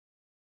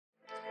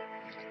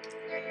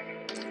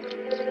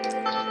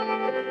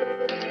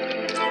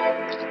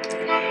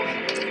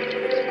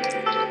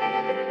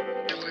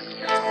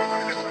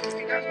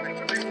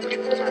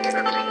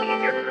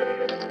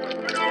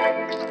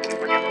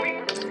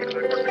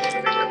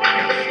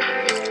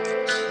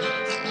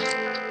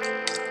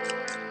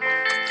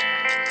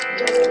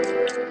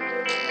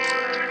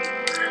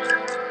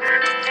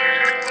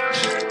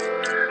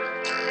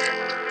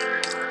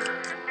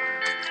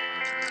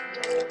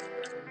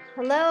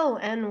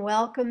and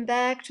welcome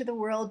back to the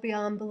World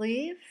Beyond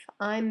Belief.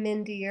 I'm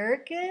Mindy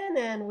Erkin,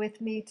 and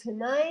with me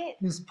tonight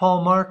This is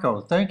Paul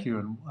Marco. Thank you,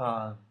 and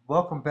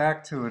welcome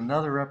back to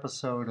another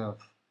episode of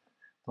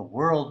The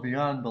World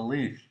Beyond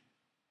Belief.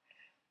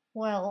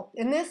 Well,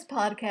 in this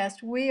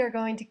podcast, we are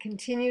going to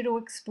continue to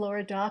explore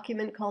a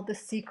document called The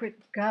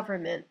Secret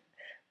Government,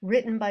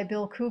 written by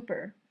Bill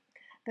Cooper,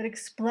 that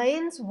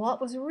explains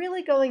what was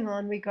really going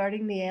on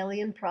regarding the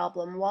alien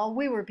problem while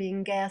we were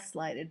being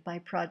gaslighted by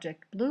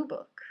Project Blue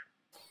Book.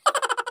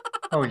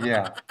 Oh,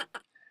 yeah.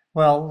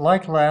 Well,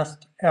 like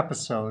last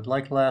episode,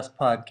 like last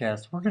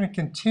podcast, we're going to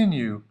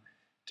continue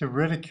to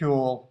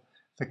ridicule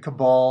the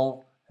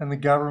cabal and the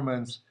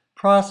government's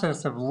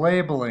process of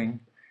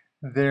labeling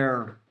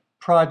their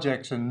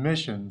projects and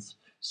missions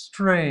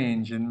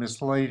strange and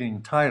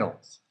misleading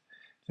titles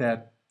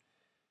that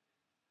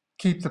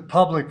keep the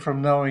public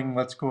from knowing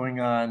what's going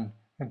on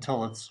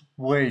until it's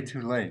way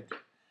too late,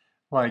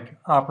 like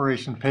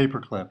Operation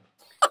Paperclip.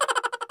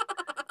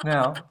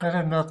 Now, that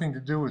had nothing to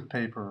do with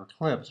paper or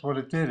clips. What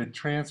it did, it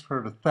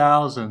transferred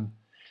 1,000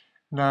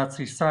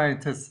 Nazi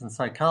scientists and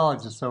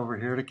psychologists over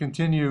here to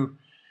continue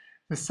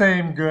the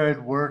same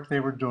good work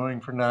they were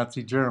doing for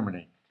Nazi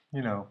Germany.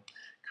 You know,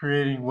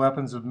 creating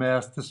weapons of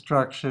mass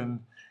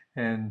destruction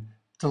and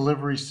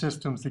delivery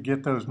systems to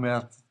get those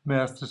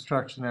mass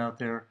destruction out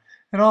there.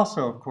 And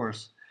also, of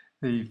course,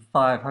 the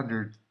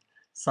 500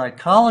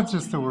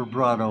 psychologists that were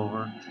brought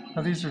over.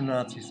 Now, these are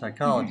Nazi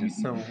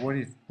psychologists, so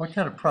what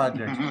kind of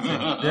projects do you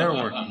think they're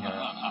working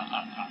on?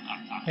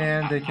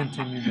 And they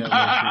continued that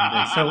work every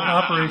day. So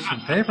Operation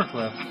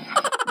Paperclip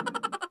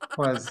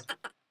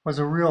was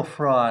a real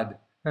fraud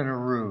and a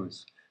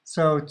ruse.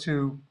 So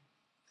to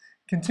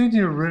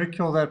continue to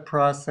ridicule that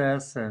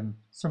process and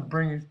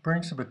bring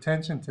some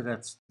attention to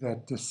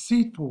that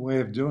deceitful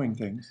way of doing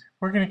things,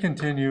 we're going to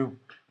continue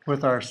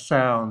with our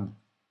sound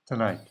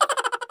tonight.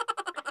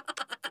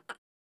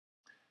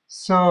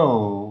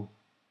 So,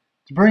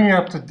 to bring you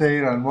up to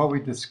date on what we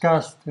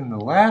discussed in the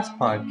last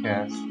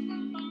podcast,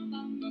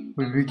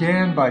 we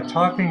began by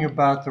talking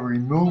about the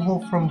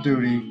removal from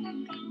duty,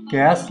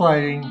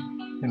 gaslighting,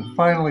 and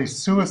finally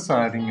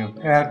suiciding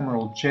of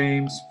Admiral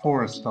James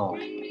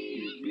Forrestal.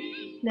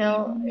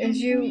 Now,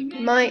 as you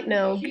might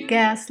know,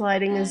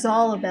 gaslighting is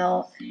all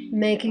about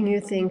making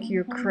you think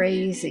you're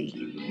crazy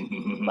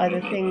by the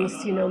things,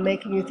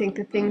 making you think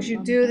the things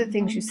you do, the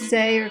things you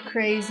say are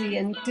crazy,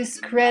 and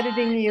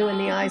discrediting you in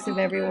the eyes of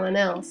everyone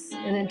else,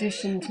 in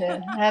addition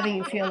to having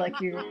you feel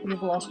like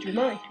you've lost your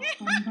mind.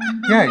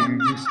 Yeah, you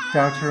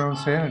doubt your own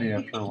sanity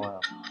after a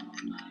while.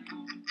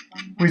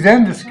 We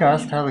then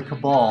discussed how the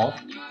cabal,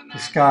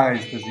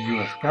 disguised as the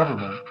U.S.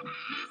 government,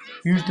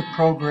 used a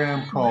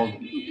program called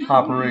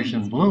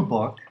Operation Blue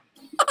Book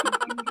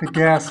to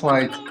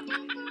gaslight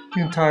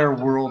the entire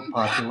world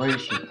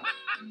population.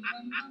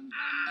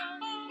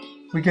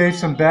 We gave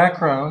some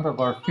background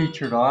of our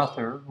featured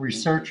author,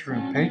 researcher,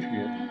 and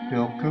patriot,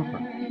 Bill Cooper.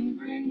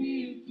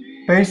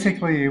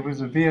 Basically, he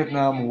was a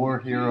Vietnam War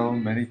hero,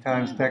 many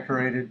times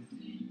decorated,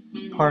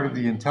 part of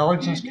the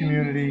intelligence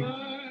community,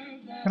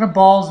 and a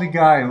ballsy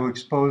guy who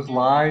exposed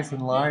lies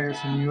and liars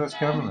in the U.S.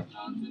 government.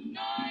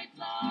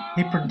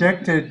 He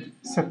predicted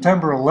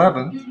September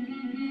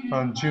 11th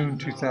on June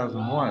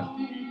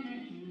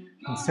 2001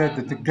 and said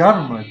that the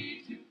government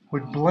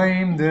would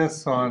blame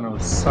this on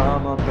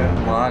Osama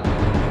bin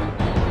Laden.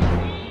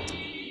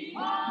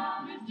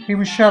 He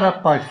was shut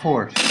up by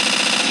force.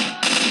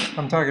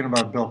 I'm talking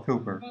about Bill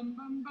Cooper.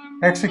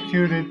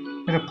 Executed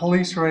in a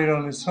police raid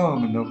on his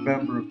home in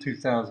November of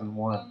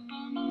 2001.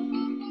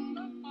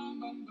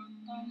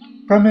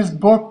 From his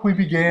book, we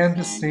began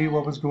to see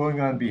what was going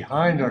on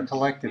behind our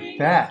collective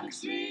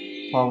backs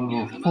while we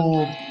were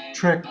fooled,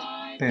 tricked,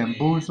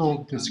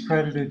 bamboozled,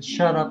 discredited,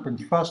 shut up,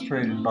 and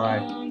frustrated by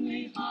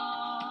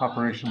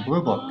Operation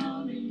Blue Book.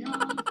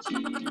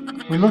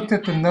 We looked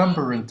at the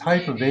number and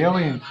type of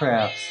alien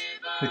crafts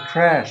that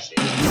crashed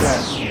in the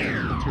U.S.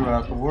 and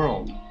throughout the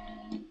world.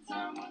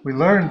 We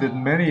learned that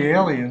many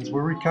aliens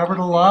were recovered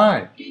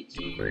alive.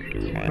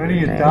 Many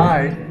had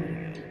died,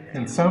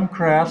 and some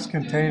crafts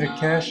contain a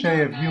cache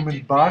of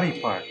human body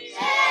parts.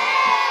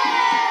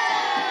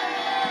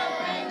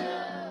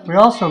 We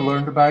also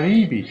learned about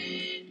Evie,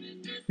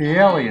 the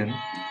alien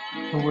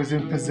who was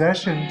in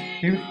possession.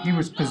 He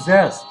was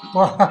possessed.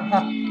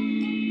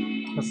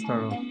 Let's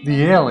start over.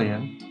 The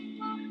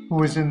alien who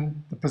was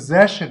in the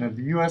possession of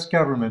the U.S.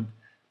 government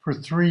for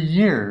 3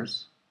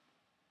 years,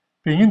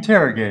 being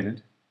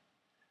interrogated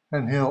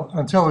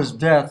until his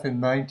death in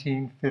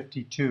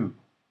 1952.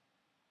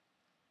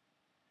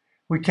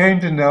 We came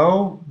to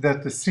know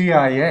that the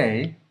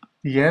CIA,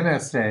 the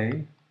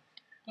NSA,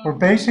 were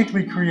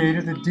basically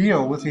created to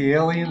deal with the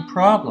alien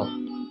problem.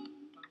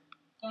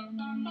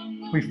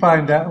 We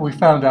found out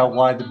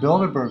why the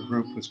Bilderberg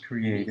Group was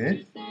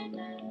created.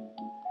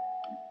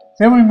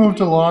 Then we moved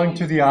along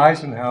to the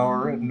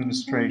Eisenhower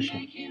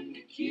administration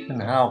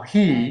and how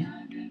he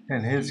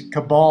and his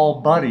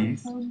cabal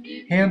buddies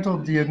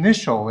handled the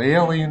initial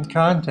alien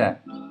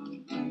contact.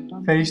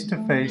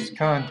 Face-to-face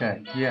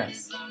contact,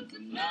 yes.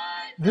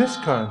 This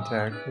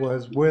contact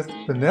was with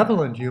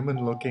benevolent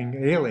human-looking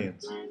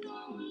aliens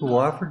who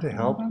offered to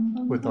help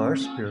with our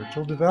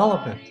spiritual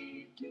development.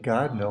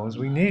 God knows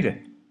we need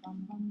it.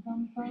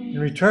 In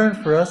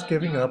return for us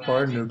giving up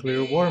our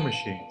nuclear war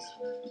machines.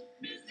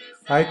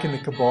 Ike and the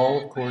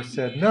cabal, of course,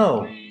 said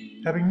no,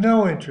 having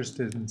no interest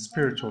in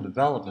spiritual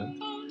development,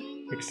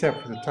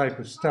 except for the type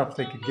of stuff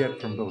they could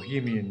get from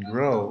Bohemian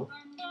Grove,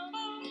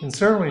 and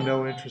certainly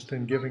no interest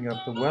in giving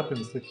up the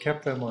weapons that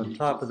kept them on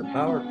top of the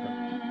power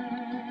curve.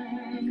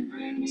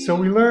 So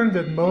we learned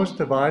that most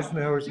of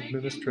Eisenhower's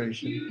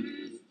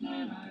administration,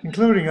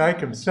 including Ike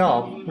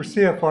himself, were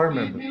CFR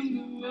members.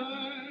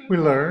 We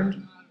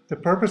learned the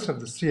purpose of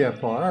the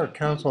CFR, or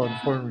Council on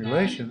Foreign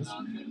Relations,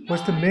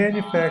 was to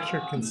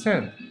manufacture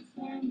consent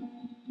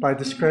by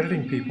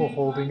discrediting people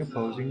holding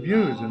opposing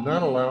views and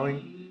not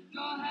allowing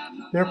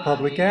their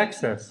public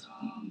access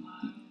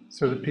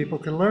so that people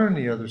could learn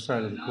the other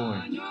side of the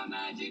coin.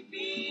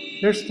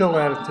 They're still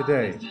at it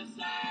today.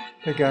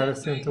 They got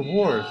us into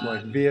wars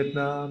like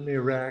Vietnam,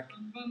 Iraq,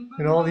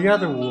 and all the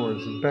other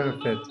wars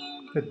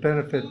that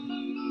benefit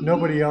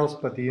nobody else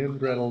but the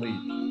inbred elite.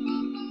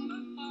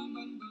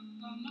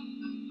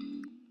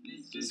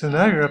 So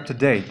now you're up to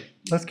date.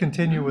 Let's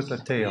continue with the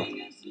tale.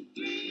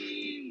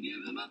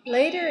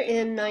 Later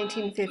in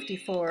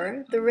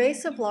 1954, the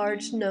race of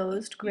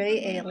large-nosed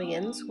gray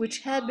aliens, which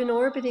had been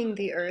orbiting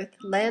the Earth,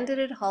 landed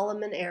at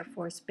Holloman Air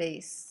Force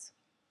Base.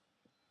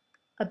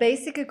 A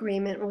basic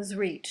agreement was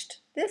reached.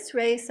 This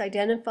race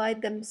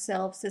identified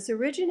themselves as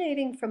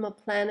originating from a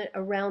planet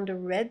around a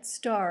red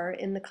star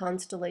in the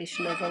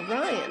constellation of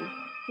Orion,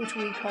 which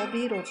we call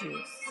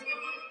Betelgeuse.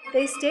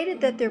 They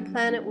stated that their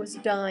planet was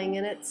dying,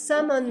 and at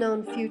some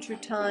unknown future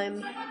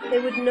time, they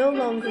would no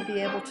longer be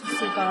able to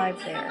survive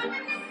there.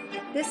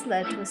 This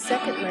led to a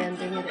second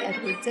landing at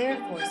Edwards Air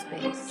Force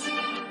Base.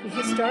 The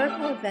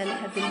historical event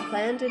had been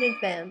planned in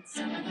advance,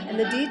 and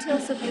the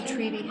details of the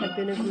treaty had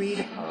been agreed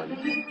upon.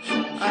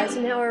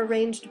 Eisenhower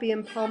arranged to be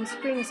in Palm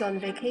Springs on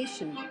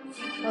vacation.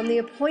 On the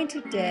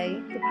appointed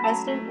day, the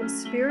president was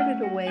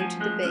spirited away to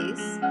the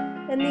base,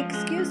 and the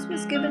excuse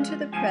was given to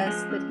the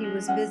press that he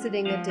was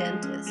visiting a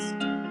dentist.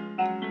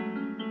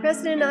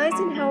 President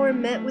Eisenhower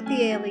met with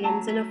the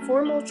aliens, and a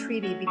formal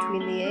treaty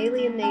between the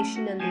alien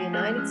nation and the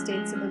United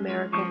States of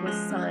America was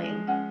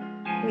signed.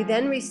 We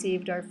then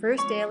received our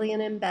first alien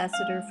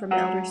ambassador from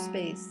outer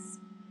space.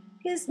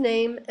 His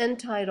name and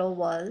title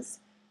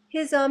was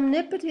His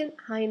Omnipotent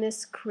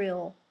Highness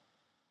Krill.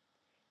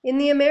 In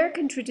the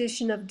American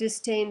tradition of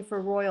disdain for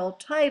royal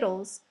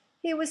titles,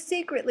 he was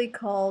secretly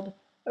called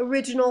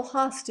Original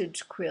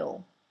Hostage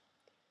Krill.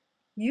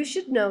 You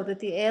should know that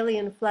the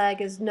alien flag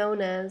is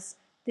known as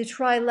the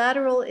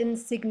trilateral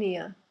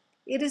insignia.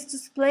 It is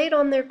displayed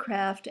on their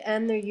craft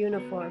and their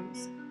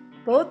uniforms.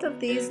 Both of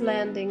these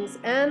landings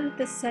and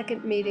the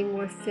second meeting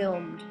were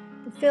filmed.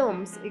 The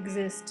films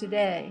exist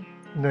today.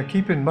 Now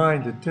keep in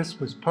mind that this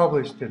was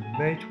published in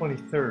May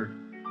 23rd,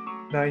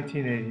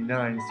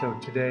 1989, so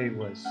today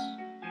was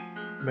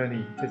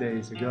many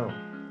days ago.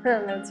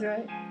 That's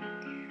right.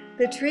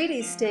 The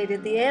treaty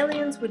stated the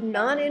aliens would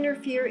not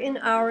interfere in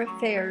our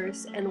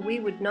affairs, and we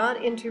would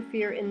not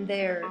interfere in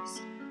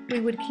theirs.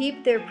 We would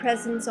keep their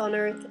presence on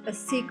Earth a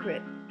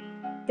secret.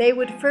 They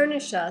would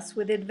furnish us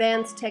with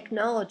advanced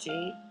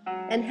technology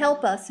and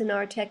help us in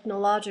our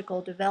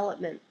technological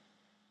development.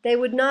 They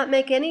would not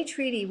make any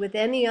treaty with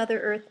any other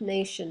Earth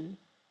nation.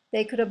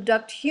 They could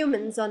abduct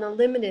humans on a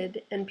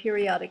limited and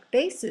periodic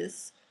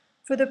basis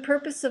for the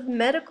purpose of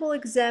medical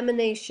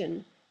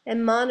examination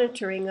and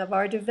monitoring of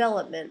our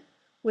development,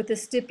 with the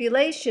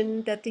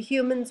stipulation that the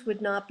humans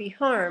would not be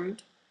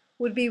harmed,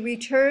 would be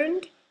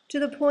returned to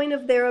the point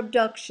of their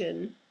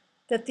abduction,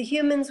 that the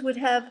humans would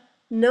have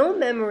no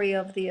memory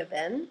of the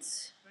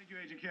event. Thank you,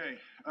 Agent K.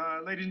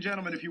 Ladies and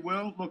gentlemen, if you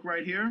will, look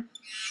right here.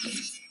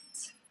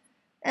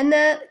 And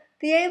that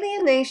the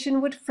alien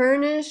nation would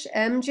furnish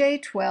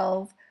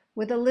MJ-12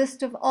 with a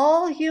list of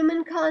all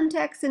human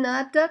contacts and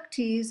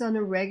abductees on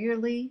a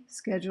regularly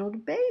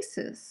scheduled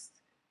basis.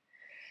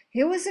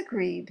 It was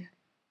agreed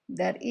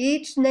that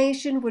each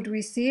nation would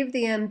receive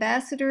the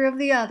ambassador of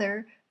the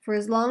other for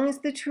as long as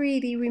the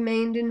treaty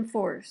remained in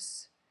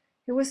force.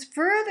 It was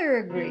further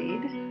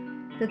agreed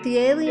that the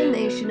alien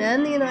nation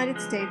and the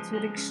United States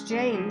would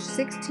exchange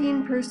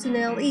 16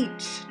 personnel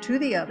each to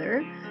the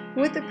other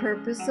with the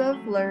purpose of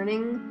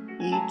learning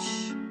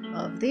each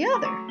of the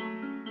other.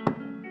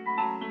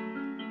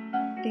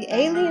 The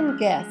alien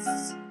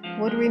guests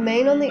would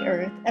remain on the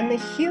Earth, and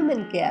the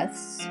human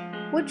guests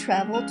would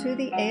travel to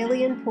the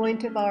alien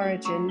point of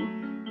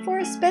origin for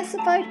a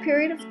specified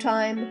period of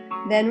time,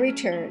 then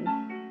return,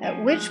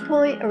 at which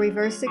point a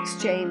reverse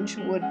exchange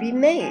would be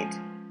made.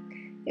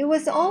 It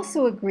was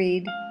also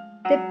agreed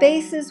that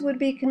bases would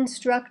be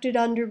constructed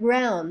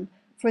underground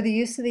for the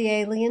use of the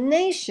alien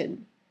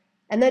nation,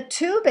 and that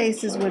 2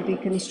 bases would be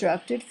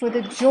constructed for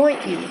the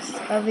joint use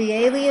of the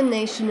alien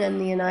nation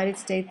and the United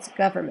States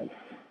government.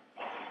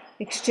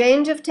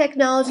 Exchange of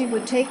technology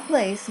would take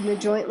place in the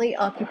jointly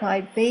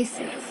occupied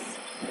bases.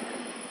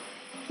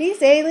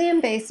 These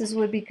alien bases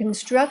would be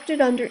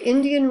constructed under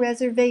Indian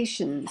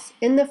reservations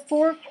in the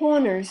Four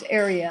Corners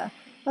area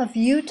of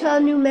Utah,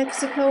 New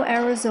Mexico,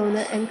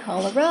 Arizona, and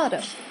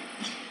Colorado.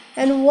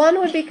 And one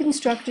would be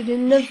constructed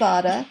in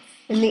Nevada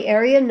in the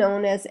area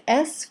known as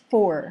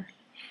S4,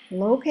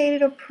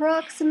 located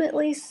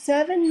approximately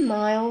 7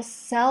 miles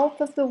south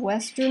of the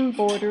western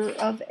border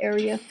of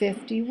Area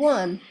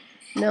 51,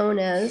 known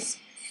as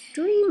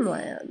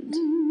Dreamland.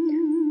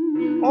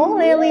 All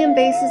alien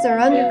bases are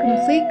under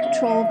complete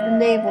control of the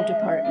Naval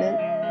Department,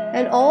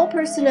 and all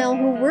personnel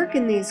who work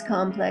in these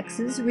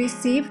complexes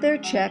receive their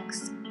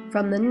checks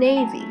from the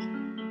Navy.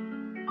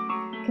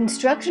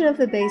 Construction of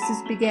the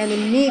bases began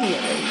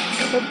immediately,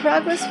 but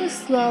progress was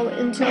slow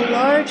until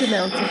large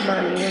amounts of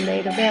money were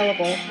made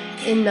available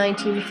in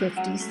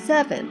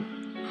 1957.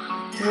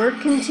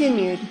 Work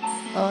continued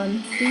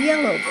on the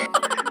Yellow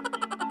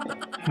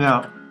Book.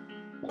 Now,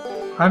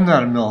 I'm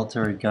not a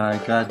military guy.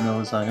 God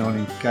knows I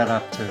only got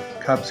up to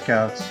Cub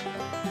Scouts.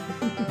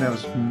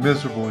 Those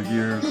miserable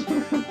years,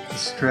 the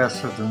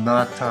stress of the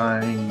knot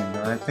tying, and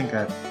I think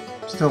I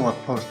still have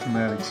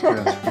post-traumatic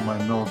stress from my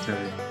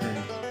military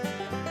experience.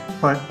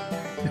 But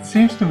it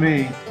seems to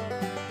me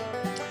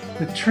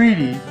the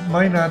treaty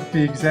might not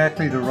be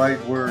exactly the right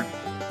word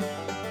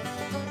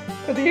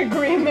For the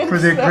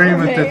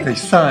agreement that they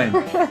signed.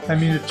 I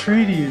mean, a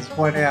treaty is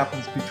what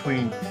happens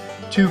between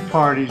two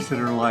parties that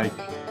are like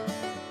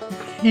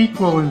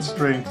equal in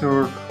strength,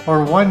 or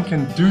one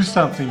can do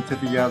something to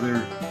the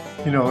other,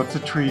 if the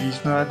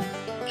treaty's not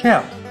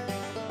kept.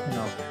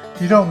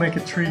 You don't make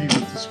a treaty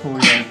with the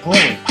schoolyard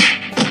bully.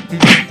 He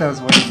just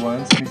does what he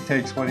wants and he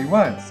takes what he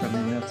wants. I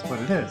mean, that's what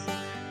it is.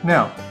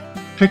 Now,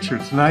 picture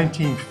it's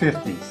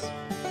 1950s.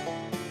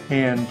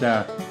 And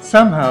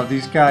somehow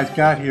these guys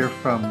got here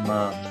from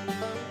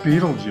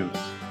Beetlejuice.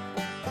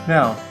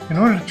 Now, in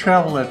order to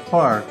travel that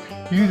far,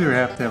 you either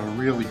have to have a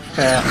really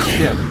fast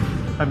ship.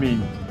 I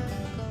mean,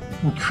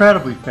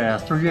 incredibly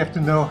fast, or you have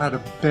to know how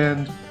to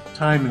bend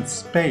time and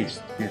space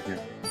to get here.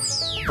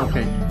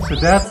 Okay, so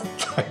that's the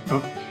type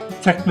of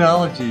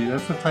technology,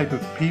 that's the type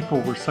of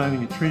people we're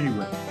signing a treaty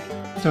with.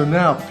 So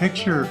now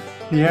picture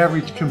the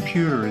average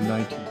computer in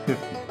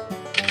 1950.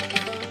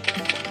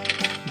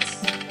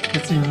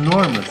 It's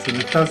enormous and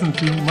it doesn't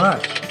do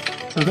much.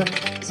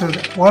 So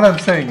what I'm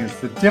saying is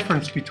the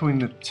difference between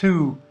the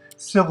two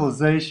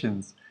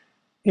civilizations,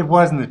 it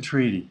wasn't a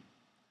treaty.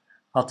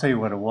 I'll tell you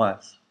what it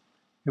was.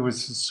 It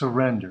was a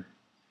surrender.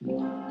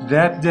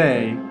 That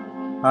day,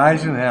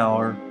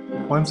 Eisenhower,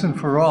 once and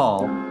for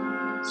all,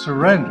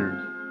 surrendered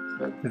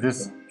to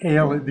these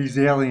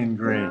alien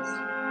greys.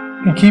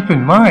 And keep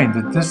in mind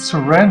that this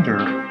surrender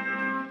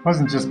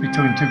wasn't just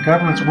between two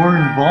governments, we're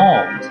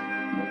involved.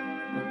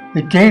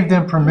 It gave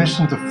them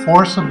permission to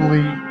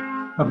forcibly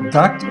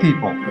abduct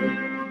people.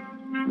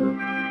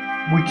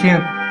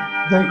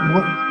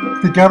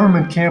 The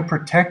government can't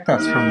protect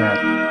us from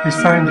that. They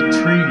signed a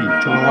treaty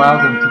to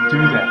allow them to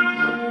do that.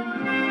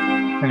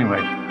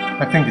 Anyway,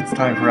 I think it's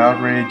time for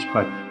outrage,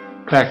 but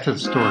back to the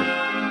story.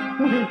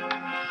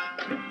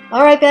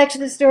 All right, back to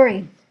the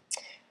story.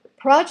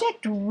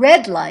 Project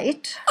Red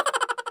Light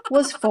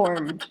was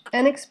formed,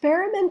 and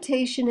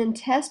experimentation in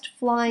test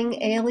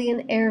flying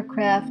alien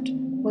aircraft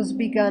was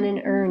begun in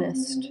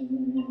earnest.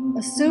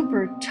 A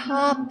super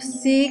top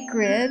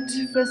secret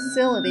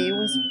facility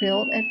was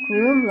built at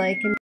Groom Lake in